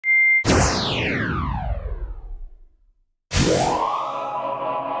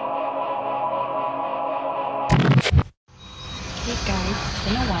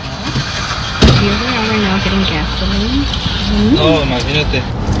gasolina. No, imagínate.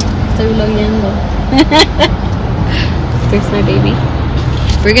 Estoy vlogueando. There's my baby.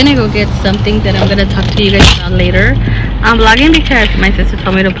 We're gonna go get something that I'm gonna talk to you guys about later. I'm vlogging because my sister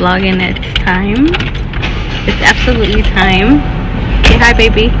told me to vlog and it's time. It's absolutely time. Say hi,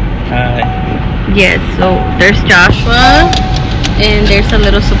 baby. Hi. Yes, so there's Joshua. And there's a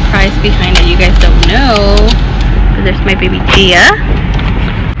little surprise behind it you guys don't know. There's my baby Gia.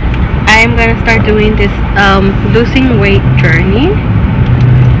 I'm gonna start doing this losing weight journey.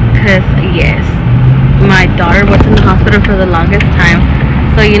 Because yes, my daughter was in the hospital for the longest time.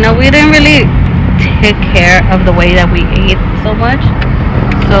 So you know, we didn't really take care of the way that we ate so much.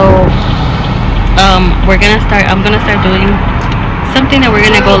 So I'm gonna start doing something that we're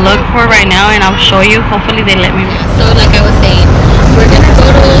gonna go look for right now, and I'll show you. Hopefully they let me. So like I was saying, we're gonna go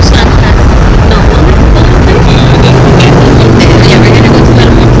to Santa. No, yeah, we're gonna go to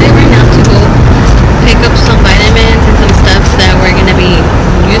El Monte right now to go pick up some vitamins and some stuff that we're gonna be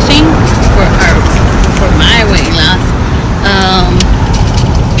using for my weight loss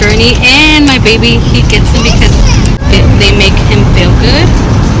journey. And my baby, he gets them because they make him feel good.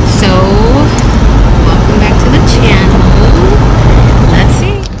 So welcome back to the channel. Let's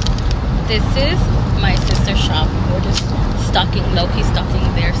see. This is my sister's shop. We're just stocking, low-key stocking.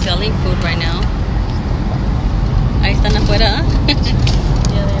 They're selling food right now. Ahí están afuera.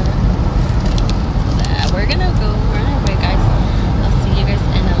 Yeah, they are. We're gonna go right away, guys. I'll see you guys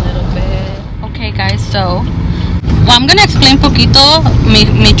in a little bit. Okay, guys, so I'm gonna explain poquito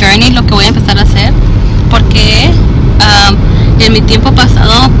mi journey, lo que voy a empezar a hacer, porque en mi tiempo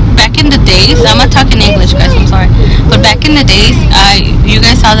pasado, back in the days, I'm not talking English, guys, I'm sorry, but back in the days, you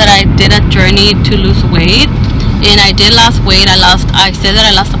guys saw that I did a journey to lose weight, and I did lose weight. I said that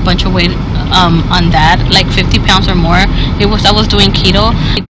I lost a bunch of weight on that, like 50 pounds or more. I was doing keto.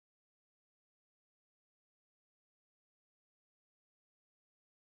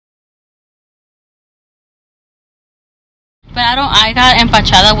 But I got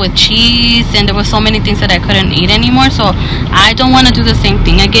empachada with cheese, and there were so many things that I couldn't eat anymore, so I don't want to do the same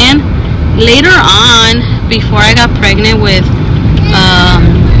thing again. Later on, before I got pregnant with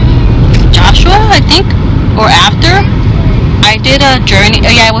Joshua, I think, or after, I did a journey.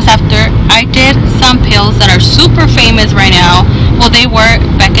 Yeah, it was after. I did some pills that are super famous right now. Well, they were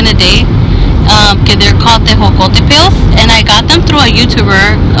back in the day. They're called Tejocote pills, and I got them through a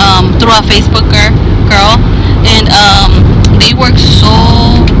YouTuber, through a Facebook girl, and they worked so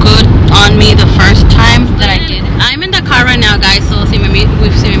good on me the first time that I did. I'm in the car right now, guys, so si me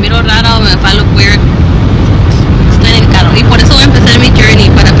miro raro, if I look weird, estoy en el carro, y por eso voy a empezar mi journey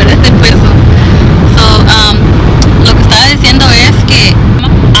para perder este peso. So lo que estaba diciendo es que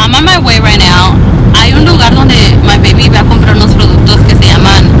I'm on my way right now. Hay un lugar donde my baby va a comprar unos productos que se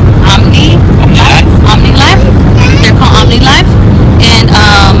llaman OmniLife. They're called OmniLife, and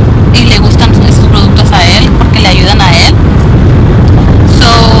y le gustan esos productos a él porque le ayudan a él.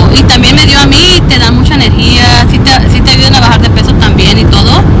 So, y también me dio a mí, te dan mucha energía, sí te ayudan a bajar de peso también y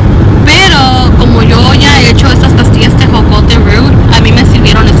todo. Pero como yo ya he hecho estas pastillas Tejocote Root, a mí me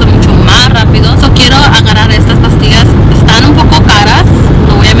sirvieron eso mucho más rápido. So quiero agarrar estas pastillas. Están un poco caras,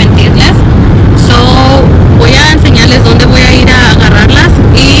 no voy a mentirles. So voy a enseñarles dónde voy a ir a agarrarlas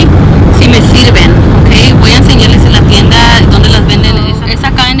y si me sirven, ok. Voy a enseñarles en la tienda donde las venden. Es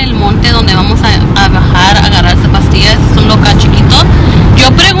acá en el monte donde vamos a bajar a agarrar estas pastillas. Es un local chiquito.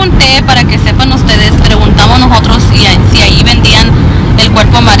 Yo pregunté, para que sepan ustedes, preguntamos nosotros si ahí vendían el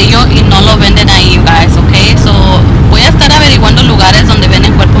cuerpo amarillo, y no lo venden ahí, you guys, ok. So voy a estar averiguando lugares donde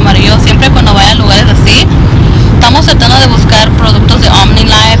venden cuerpo amarillo. Siempre cuando vaya a lugares así, estamos tratando de buscar productos de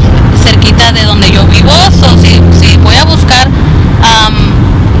OmniLife cerquita de donde yo vivo. So si voy a buscar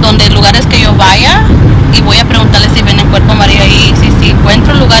donde lugares que yo vaya, y voy a preguntarles si venden cuerpo amarillo ahí. Si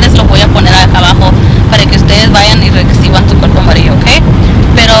encuentro lugares, los voy a poner acá abajo para que ustedes vayan y reciban su cuerpo amarillo, ok.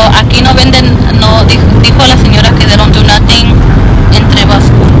 Pero aquí no venden, no, dijo la señora que they don't do nothing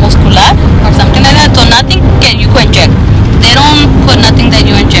intramuscular or something like that, so nothing that you can inject. They don't put nothing that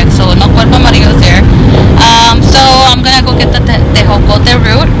you inject, so no cuerpo amarillo there. So I'm gonna go get the Tejocote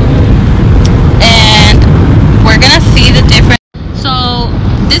Root, and we're gonna see the difference. So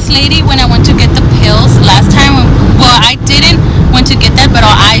this lady, when I went to get the pills last time, well, I didn't went to get that, but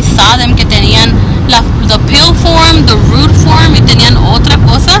I saw them que tenían the pill form, the root form, y tenían otra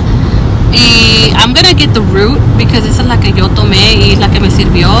cosa. Y I'm gonna get the root because esa es la que yo tomé y es la que me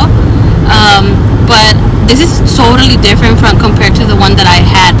sirvió. But this is totally different from compared to the one that I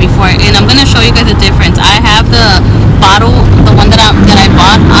had before, and I'm gonna show you guys the difference. I have the bottle, the one that I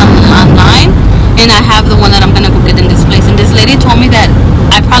bought online, and I have the one that I'm gonna go get in this place. And this lady told me that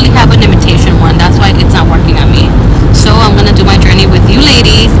I probably have an imitation one. That's why it's not working on me.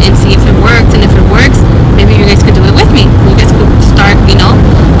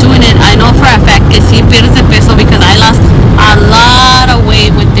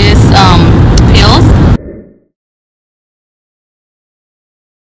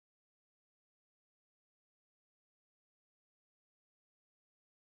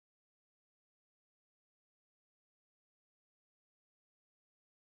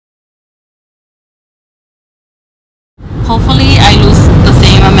 hopefully I lose the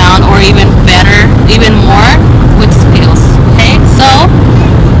same amount or even better, even more with pills. Okay, so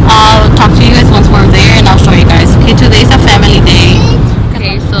I'll talk to you guys once we're there and I'll show you guys. Okay, today's a family day.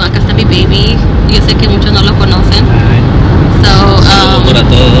 Okay, so acá está mi baby. Yo sé que muchos no lo conocen. So para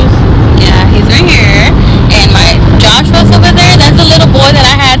todos. yeah, he's right here. And my Joshua's over there. That's the little boy that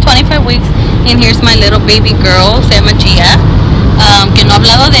I had 25 weeks. And here's my little baby girl, se llama Gia. Que no he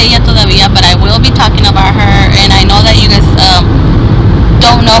hablado de ella todavía, but I will be talking about her. And I know that you guys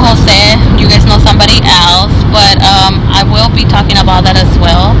don't know Jose. You guys know somebody else, but I will be talking about that as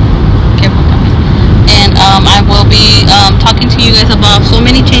well. Careful, coming. And I will be talking to you guys about so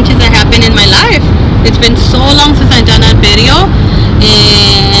many changes that happened in my life. It's been so long since I've done that video,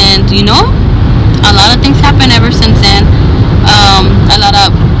 and you know, a lot of things happened ever since then. A lot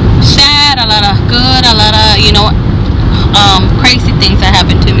of sad, a lot of good, a lot of, you know, crazy things that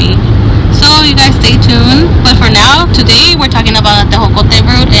happened to me. So you guys stay tuned. But for now, today we're talking about the Tejocote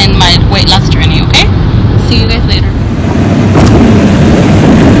route and my weight loss journey. Okay, see you guys later.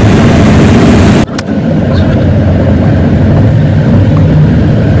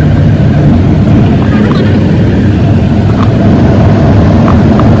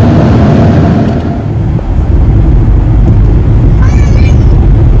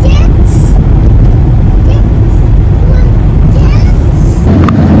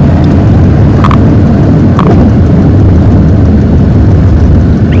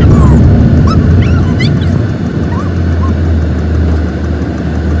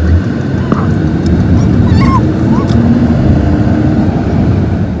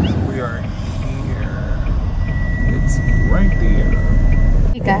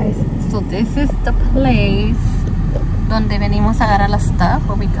 Guys, so this is the place donde venimos a agarrar la stuff,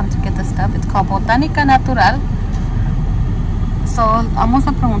 where we come to get the stuff. It's called Botánica Natural. So vamos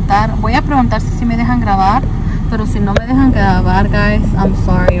a preguntar, voy a preguntar si me dejan grabar, pero si no me dejan grabar, guys, I'm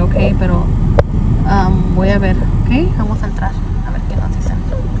sorry, okay, pero voy a ver, okay, vamos a entrar a ver qué nos dicen.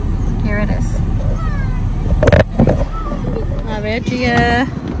 Here it is. A ver, Gia.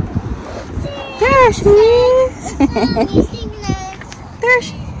 There she is. There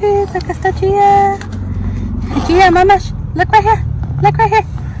she is. Acá está Gia. Gia, mama, look right here. Look right here.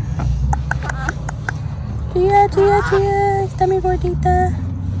 Gia, Gia, Gia. Está mi gordita.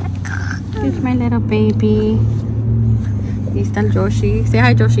 Here's my little baby. Ahí está el Joshi. Say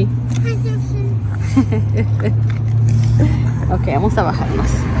hi, Joshi. Hi, Joshi. Okay, vamos a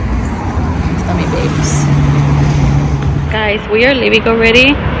bajarnos. Ahí está mi babies. Guys, we are leaving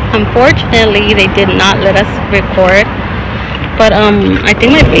already. Unfortunately, they did not let us record. But I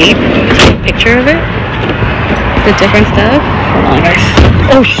think my babe took a picture of it, the different stuff. Hold on, guys.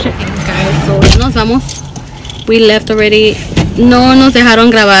 Oh shit, guys. So nos vamos. We left already. No nos dejaron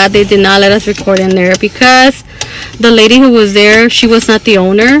grabar. They did not let us record in there because the lady who was there, she was not the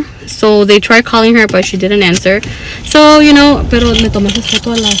owner. So they tried calling her, but she didn't answer. So you know, pero le tomaste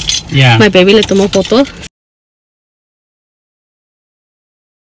foto a la. Yeah. My baby le tomó foto.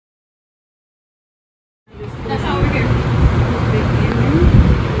 That's how we're here.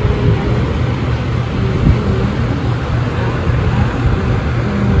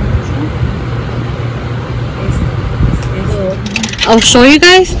 I'll show you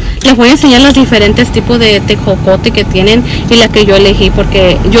guys. Les voy a enseñar los diferentes tipos de tejocote que tienen y la que yo elegí,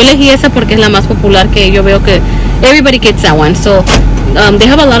 porque yo elegí esa porque es la más popular, que yo veo que everybody gets that one. So they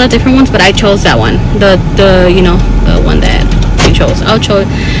have a lot of different ones, but I chose that one, the you know, the one that we chose. I'll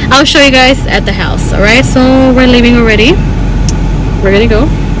show you guys at the house. All right, so we're leaving already. We're gonna go.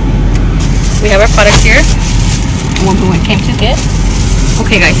 We have our products here, what we came to get.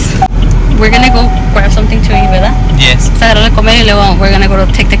 Okay, guys, we're gonna go grab something to eat, ¿verdad? Yes. De comer y luego we're gonna go to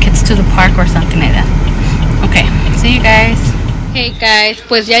take the kids to the park or something like that. Okay, see you guys. Hey guys,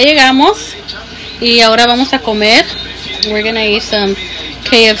 pues ya llegamos y ahora vamos a comer. We're gonna eat some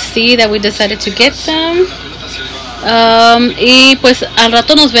KFC that we decided to get some. Y pues al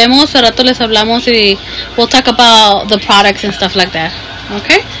rato nos vemos, al rato les hablamos y we'll talk about the products and stuff like that.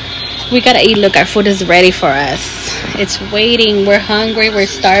 Okay? We gotta eat. Look, our food is ready for us. It's waiting. We're hungry. We're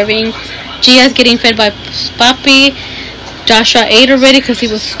starving. Gia's getting fed by Papi. Joshua ate already because he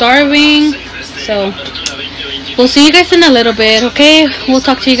was starving. So we'll see you guys in a little bit. Okay, we'll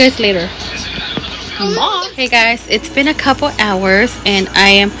talk to you guys later. Bye. Hey guys, it's been a couple hours and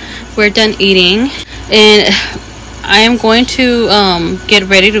we're done eating, and I am going to get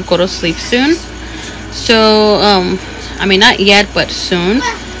ready to go to sleep soon. So I mean, not yet, but soon.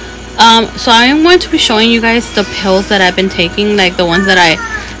 So I am going to be showing you guys the pills that I've been taking, like the ones that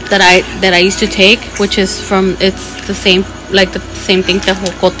I used to take, which is from, it's the same, like the same thing,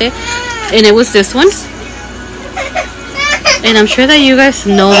 Tejocote, and it was this one. And I'm sure that you guys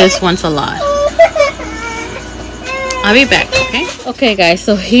know this one's a lot. I'll be back, okay? Okay, guys,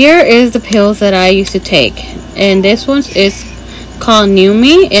 so here is the pills that I used to take. And this one is called New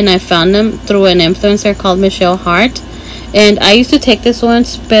Me, and I found them through an influencer called Michelle Hart. And I used to take this one,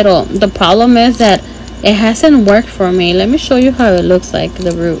 but the problem is that it hasn't worked for me. Let me show you how it looks like,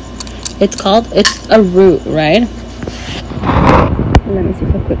 the root. It's a root, right? Let me see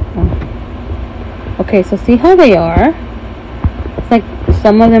if I put one. Okay, so see how they are? It's like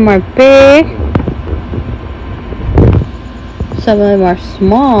some of them are big, some of them are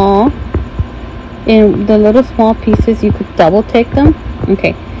small. In the little small pieces, you could double take them.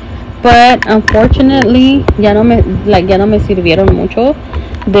 Okay, but unfortunately, ya no me sirvieron mucho.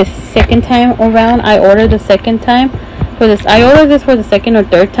 The second time around, I ordered the second time for this. I ordered this for the second or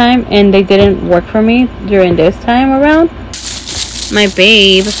third time, and they didn't work for me during this time around. My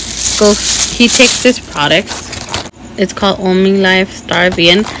babe he takes this product. It's called OmniLife Star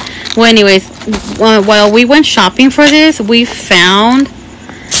Bien. Well, anyways, while we went shopping for this, we found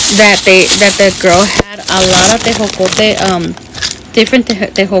that the girl had a lot of tejocote, different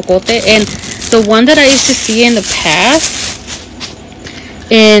tejocote, and the one that I used to see in the past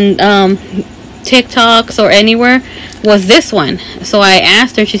in TikToks or anywhere was this one. So I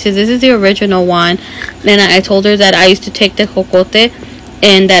asked her, she says this is the original one, and I told her that I used to take tejocote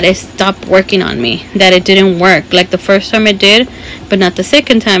and that it stopped working on me, that it didn't work like the first time it did, but not the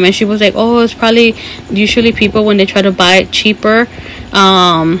second time. And she was like, oh, it's probably usually people when they try to buy it cheaper,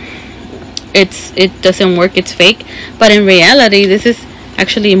 it doesn't work, it's fake. But in reality, this is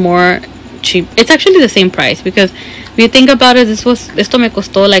actually more cheap. It's actually the same price, because if you think about it, esto me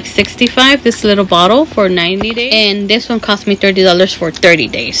costó like $65, this little bottle, for 90 days, and this one cost me $30 for 30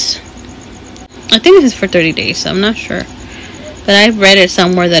 days. I think this is for 30 days, I'm not sure, but I read it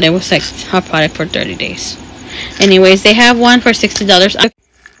somewhere that it was like a product for 30 days. Anyways, they have one for $60.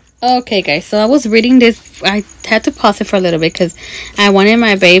 Okay, guys, so I was reading this. I had to pause it for a little bit because I wanted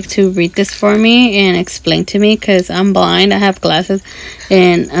my babe to read this for me and explain to me, because I'm blind, I have glasses,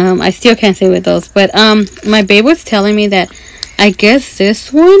 and I still can't see with those. But my babe was telling me that I guess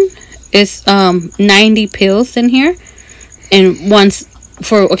this one is 90 pills in here, and one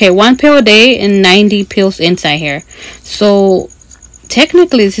pill a day and 90 pills inside here. So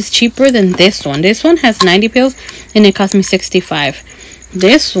technically this is cheaper than this one. This one has 90 pills and it cost me $65.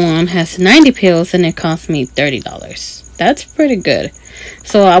 This one has 90 pills and it cost me $30. That's pretty good.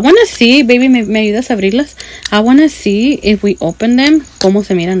 So I want to see, baby, me ayudas a abrirlas. I want to see if we open them, cómo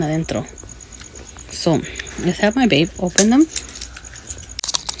se miran adentro. So let's have my babe open them.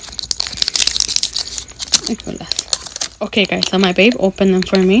 Okay, guys, so my babe opened them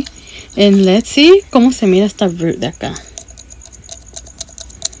for me, and let's see cómo se mira esta root de acá.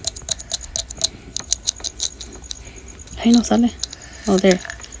 Ay, no sale. Oh, there.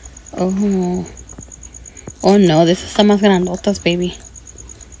 Oh no, this está más grandotas, baby.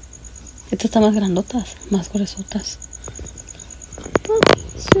 Estas están más grandotas, más gruesotas.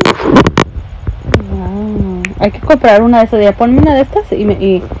 Wow. Hay que comprar una de esas. Ya ponme una de estas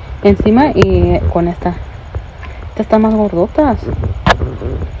y encima y con esta. Estas están más gordotas.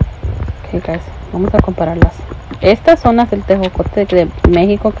 Ok, guys, vamos a compararlas. Estas son las del tejocote de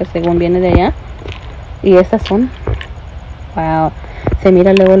México, que según viene de allá. Y estas son... Wow, se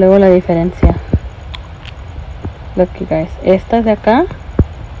mira luego la diferencia. Look, you guys, esta es de acá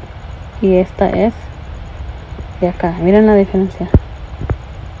y esta es de acá. Miren la diferencia.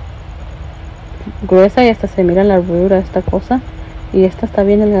 Gruesa, y esta se mira la rura, esta cosa, y esta está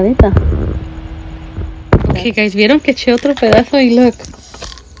bien delgadita. Okay, guys, vieron que eché otro pedazo y look.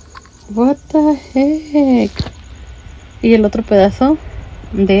 What the heck? Y el otro pedazo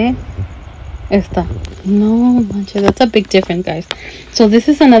de esta. No manches, that's a big difference, guys. So this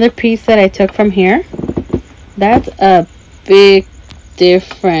is another piece that I took from here. That's a big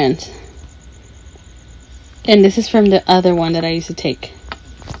difference. And this is from the other one that I used to take.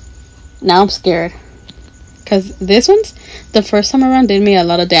 Now I'm scared, because this one's, the first time around, did me a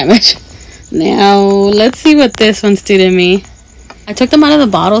lot of damage. Now let's see what this one's do to me. I took them out of the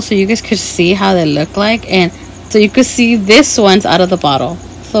bottle so you guys could see how they look like, and so you could see this one's out of the bottle.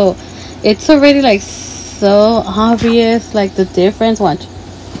 So it's already like so obvious, like the difference. Watch,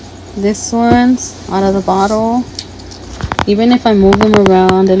 this one's out of the bottle. Even if I move them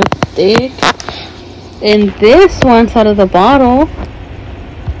around, they look thick. And this one's out of the bottle.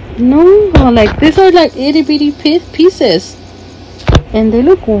 No, like these are like itty bitty pieces, and they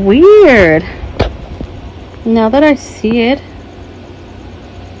look weird now that I see it.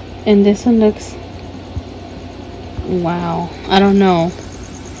 And this one looks, wow, I don't know.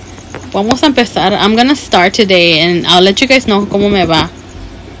 Vamos a empezar. I'm gonna start today and I'll let you guys know cómo me va.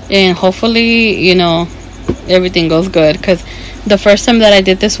 And hopefully, you know, everything goes good. Because the first time that I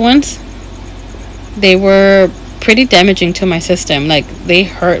did this once, they were pretty damaging to my system. Like, they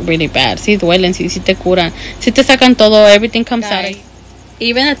hurt really bad. Sí duelen, sí te curan. Sí te sacan todo, everything comes out.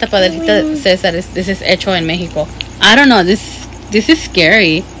 Even la tapaderita César, this is hecho en Mexico. I don't know, this is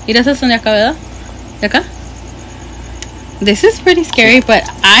scary. Mira, esas son de acá, ¿verdad? ¿De acá? This is pretty scary, but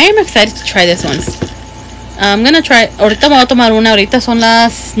I am excited to try this one. I'm gonna try. Ahorita me voy a tomar una. Ahorita son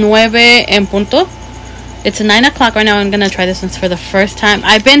las 9 en punto. It's 9 o'clock right now. I'm gonna try this one for the first time.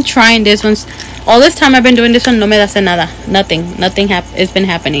 I've been trying this one. All this time I've been doing this one. No me da nada. Nothing has been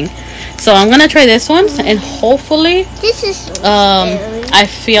happening. So I'm gonna try this one and hopefully This is I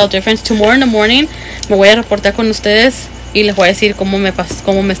feel difference. Tomorrow in the morning me voy a reportar con ustedes y les voy a decir cómo me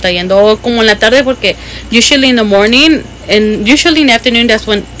está yendo, o como en la tarde, porque usually in the morning and usually in the afternoon that's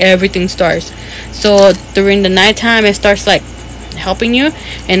when everything starts. So during the nighttime it starts like helping you,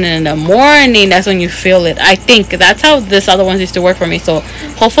 and in the morning that's when you feel it. I think that's how this other ones used to work for me. So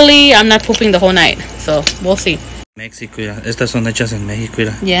hopefully I'm not pooping the whole night. So we'll see. México, mira. Estas son hechas en México,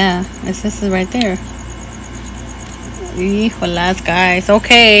 mira. Yeah, this is right there. Híjolas, guys.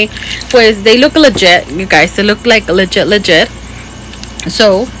 Okay, pues they look legit, you guys. They look like legit.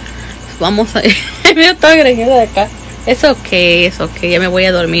 So vamos a mira todo greñudo de acá. It's okay. Ya me voy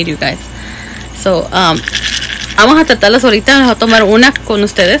a dormir, you guys. So vamos a tratarlas ahorita. Vamos a tomar una con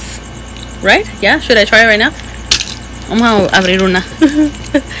ustedes, right? Yeah, should I try it right now? Vamos a abrir una.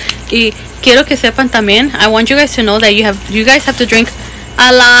 Y quiero que sepan también, I want you guys to know that you guys have to drink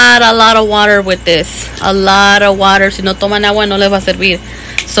a lot of water with this. A lot of water. Si no toman agua no les va a servir.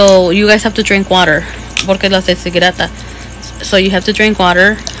 So you guys have to drink water porque las deshidrata. So you have to drink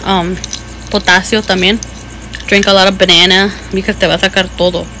water. Potasio también. Drink a lot of banana because te va a sacar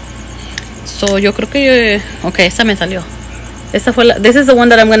todo. So yo creo que okay, esta me salió. This is the one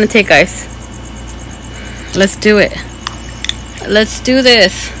that I'm gonna take, guys. Let's do it. Let's do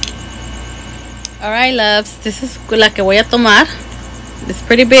this. Alright, loves. This is la que voy a tomar. It's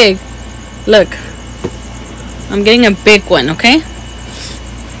pretty big. Look. I'm getting a big one, okay?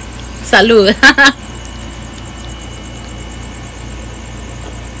 Salud.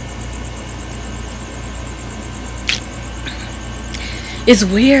 It's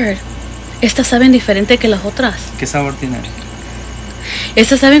weird. Estas saben diferente que las otras. ¿Qué sabor tiene?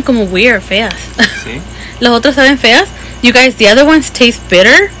 Estas saben como weird, feas. Sí. Las otras saben feas. You guys, the other ones taste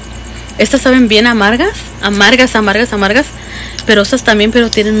bitter. Estas saben bien amargas. Amargas. Pero estas también, pero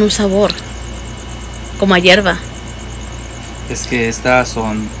tienen un sabor. Como a hierba. Es que estas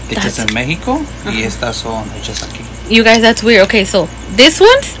son hechas en México y estas son hechas aquí. You guys, that's weird. Okay, so this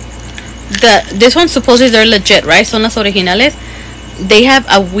one's supposedly they're legit, right? Son las originales. They have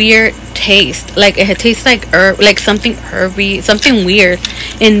a weird taste. Like it tastes like herb, like something herby, something weird.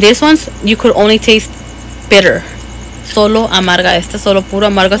 In this ones, you could only taste bitter. Solo amarga. Esta solo puro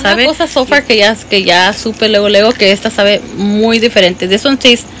amargo sabe. Una cosa so far que ya supe luego que esta sabe muy diferente. This one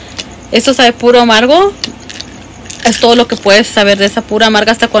tastes, esto sabe puro amargo. Es todo lo que puedes saber de esa pura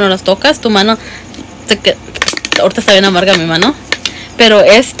amarga hasta cuando las tocas. Tu mano ahorita está bien amarga mi mano. Pero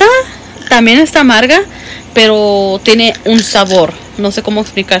esta también está amarga, pero tiene un sabor. No sé cómo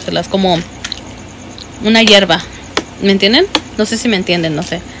explicárselas, como una hierba. ¿Me entienden? No sé si me entienden, no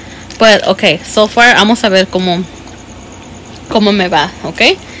sé. But okay, so far vamos a ver cómo me va,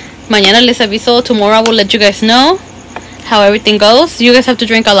 okay? Mañana les aviso. Tomorrow I will let you guys know how everything goes. You guys have to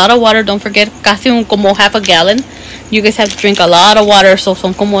drink a lot of water. Don't forget, casi como half a gallon. You guys have to drink a lot of water. So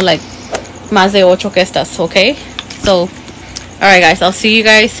son como like más de 8 que estas, okay? So, alright guys, I'll see you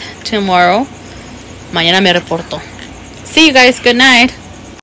guys tomorrow. Mañana me reporto. See you guys. Good night.